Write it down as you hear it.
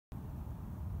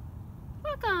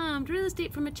Welcome to Real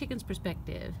Estate from a Chicken's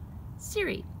Perspective.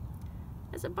 Siri,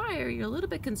 as a buyer, you're a little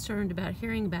bit concerned about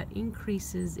hearing about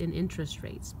increases in interest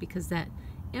rates because that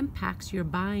impacts your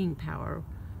buying power.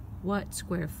 What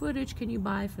square footage can you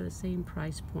buy for the same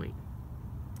price point?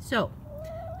 So,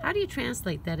 how do you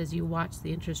translate that as you watch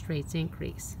the interest rates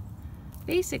increase?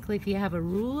 Basically, if you have a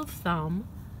rule of thumb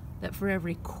that for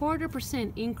every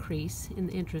 1/4% increase in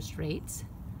the interest rates,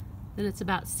 then it's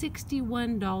about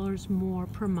 $61 more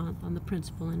per month on the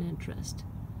principal and interest.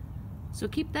 So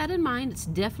keep that in mind. It's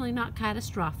definitely not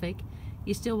catastrophic.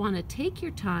 You still want to take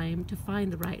your time to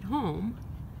find the right home,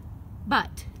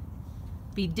 but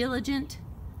be diligent,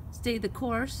 stay the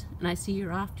course, and I see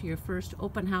you're off to your first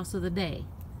open house of the day.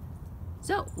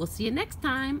 So we'll see you next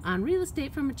time on Real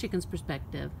Estate from a Chicken's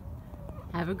Perspective.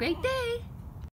 Have a great day.